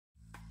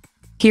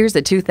Here's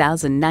a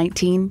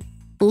 2019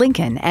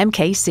 Lincoln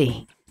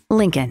MKC.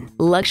 Lincoln,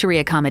 luxury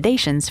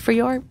accommodations for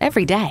your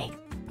everyday.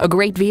 A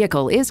great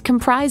vehicle is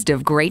comprised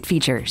of great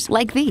features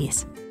like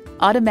these: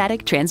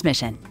 automatic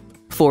transmission,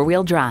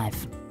 four-wheel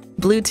drive,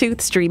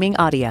 Bluetooth streaming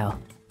audio,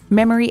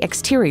 memory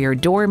exterior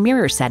door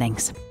mirror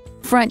settings,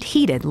 front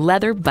heated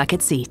leather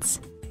bucket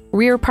seats,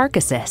 rear park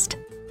assist,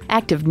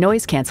 active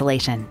noise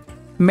cancellation,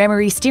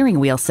 memory steering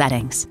wheel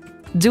settings,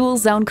 dual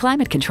zone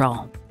climate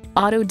control,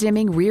 auto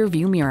dimming rear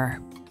view mirror,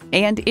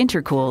 and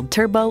intercooled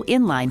turbo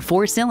inline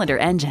 4-cylinder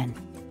engine.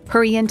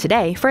 Hurry in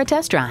today for a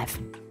test drive.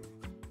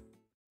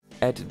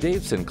 At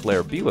Dave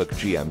Sinclair Buick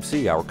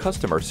GMC, our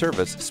customer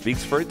service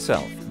speaks for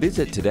itself.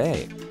 Visit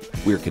today.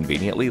 We're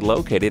conveniently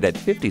located at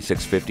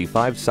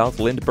 5655 South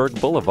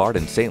Lindbergh Boulevard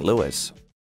in St. Louis.